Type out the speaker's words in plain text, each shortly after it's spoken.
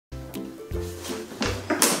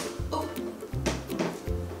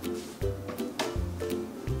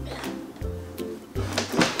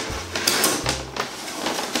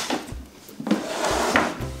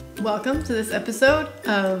Welcome to this episode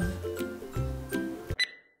of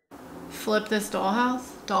Flip This Dollhouse.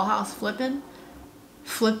 Dollhouse flippin'.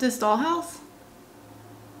 Flip This Dollhouse?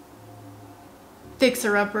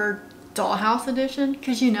 Fixer-upper Dollhouse edition.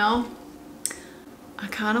 Cause you know, I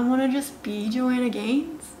kinda wanna just be Joanna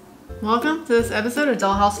Gaines. Welcome to this episode of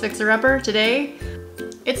Dollhouse Fixer-upper. Today,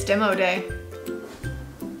 it's demo day.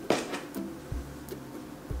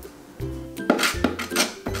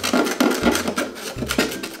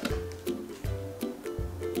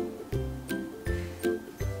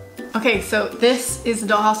 Okay, so this is the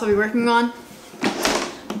dollhouse I'll be working on.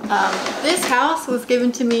 This house was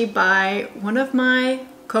given to me by one of my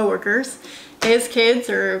coworkers. His kids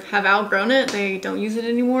have outgrown it, they don't use it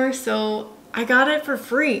anymore, so I got it for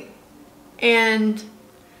free. And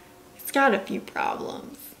it's got a few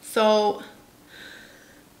problems. So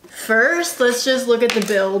first, let's just look at the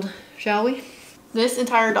build, shall we? This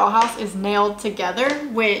entire dollhouse is nailed together,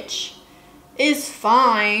 which is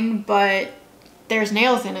fine, but there's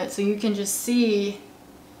nails in it, so you can just see,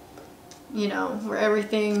 you know, where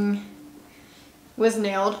everything was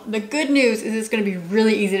nailed. The good news is it's going to be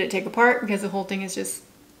really easy to take apart because the whole thing is just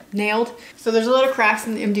nailed. So there's a lot of cracks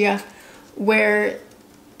in the MDF where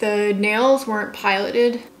the nails weren't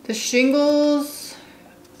piloted. The shingles,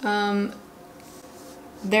 their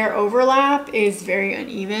overlap is very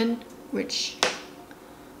uneven, which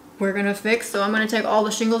we're going to fix. So I'm going to take all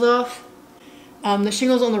the shingles off. The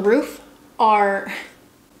shingles on the roof are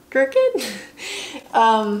crooked.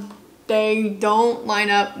 They don't line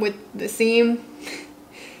up with the seam.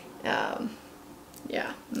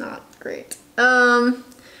 Yeah, not great.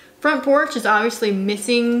 Front porch is obviously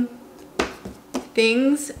missing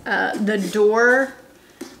things. The door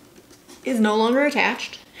is no longer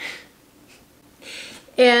attached.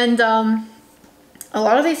 And a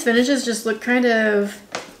lot of these finishes just look kind of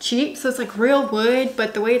cheap. So it's like real wood,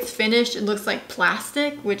 but the way it's finished, it looks like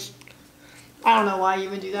plastic, which I don't know why you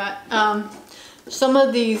would do that. Some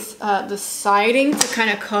of these, the siding to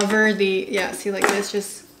kind of cover the, yeah, see, like this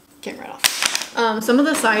just came right off. Some of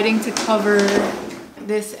the siding to cover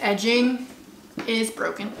this edging is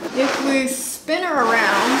broken. If we spin her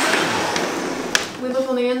around, we look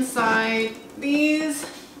on the inside, these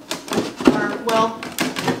are, well,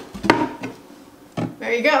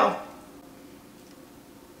 there you go.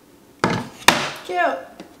 Cute.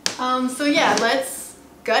 So yeah, let's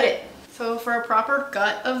gut it. So for a proper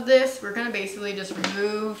gut of this, we're gonna basically just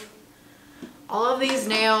remove all of these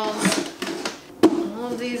nails,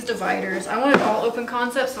 all of these dividers. I want it all open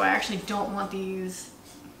concept, so I actually don't want these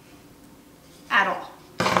at all.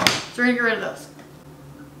 So we're gonna get rid of those.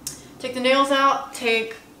 Take the nails out,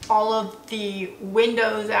 take all of the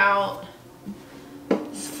windows out.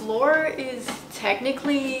 This floor is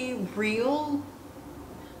technically real,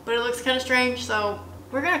 but it looks kind of strange, so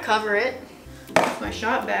we're gonna cover it. My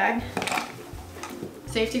shot bag,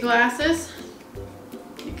 safety glasses,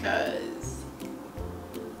 because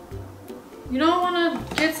you don't want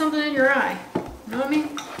to get something in your eye, you know what I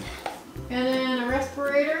mean? And then a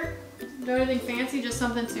respirator, not anything fancy, just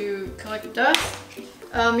something to collect dust.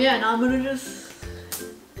 Yeah, now I'm gonna just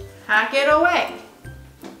hack it away.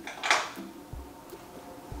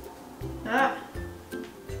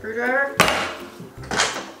 Screwdriver,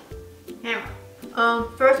 hammer.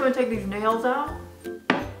 First I'm gonna take these nails out.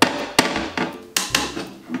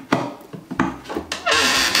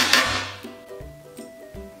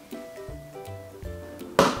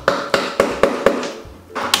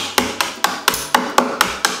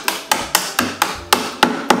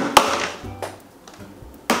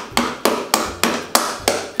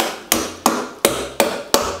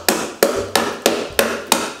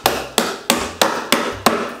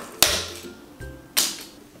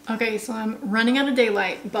 Okay, so I'm running out of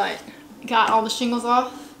daylight, but got all the shingles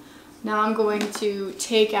off. Now I'm going to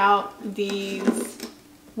take out these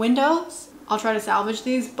windows. I'll try to salvage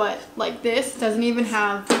these, but like this doesn't even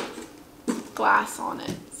have glass on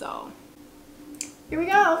it. So here we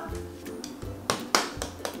go.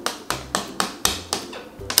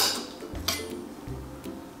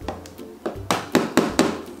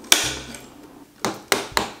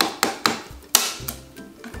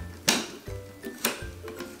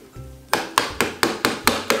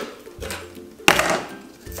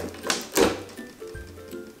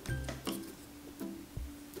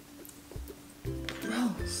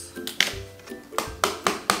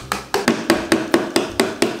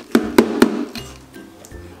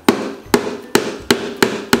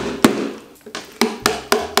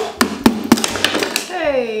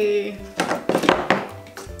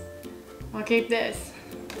 I'll keep this.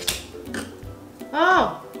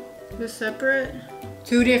 Oh, they're separate.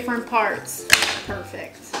 Two different parts.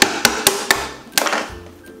 Perfect.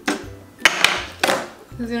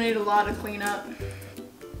 This is gonna need a lot of cleanup.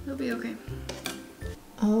 It'll be okay.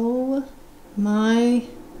 Oh my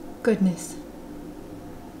goodness.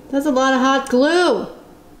 That's a lot of hot glue.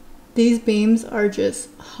 These beams are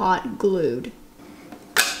just hot glued.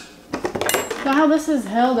 Look how this is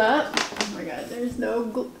held up. Oh my god, there's no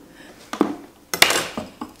glue.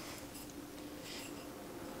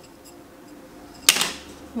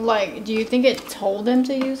 Like, do you think it told him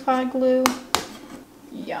to use hot glue?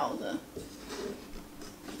 Yowza.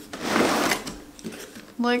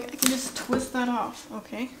 Like, I can just twist that off,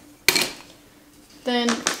 okay? Then,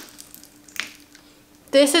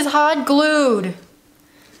 this is hot glued.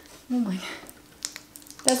 Oh my god.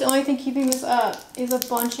 That's the only thing keeping this up, is a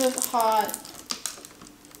bunch of hot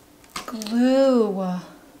glue.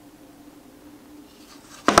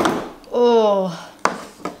 Oh.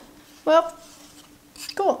 Well,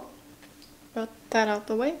 cool. Got that out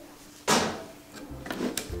the way.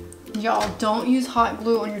 Y'all, don't use hot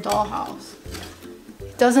glue on your dollhouse.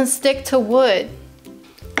 It doesn't stick to wood.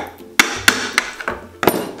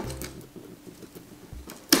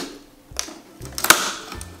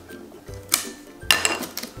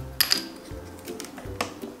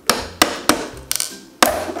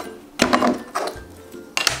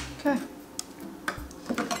 Okay.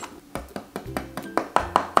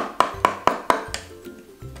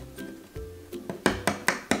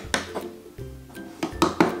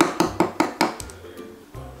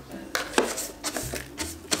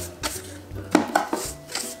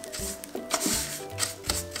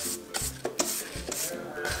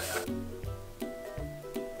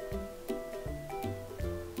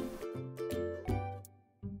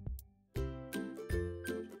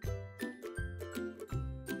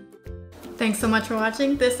 Thanks so much for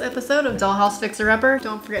watching this episode of Dollhouse Fixer Upper.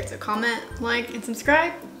 Don't forget to comment, like, and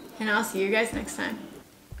subscribe, and I'll see you guys next time.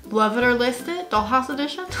 Love it or list it, Dollhouse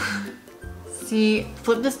edition. See,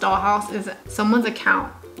 Flip This Dollhouse is someone's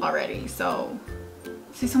account already, so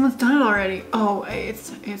see, someone's done it already. Oh,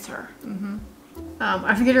 it's her.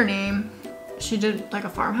 I forget her name. She did like a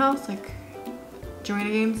farmhouse, like Joanna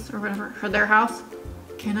Games or whatever, their house.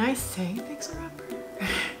 Can I say Fixer Upper?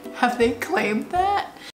 Have they claimed that?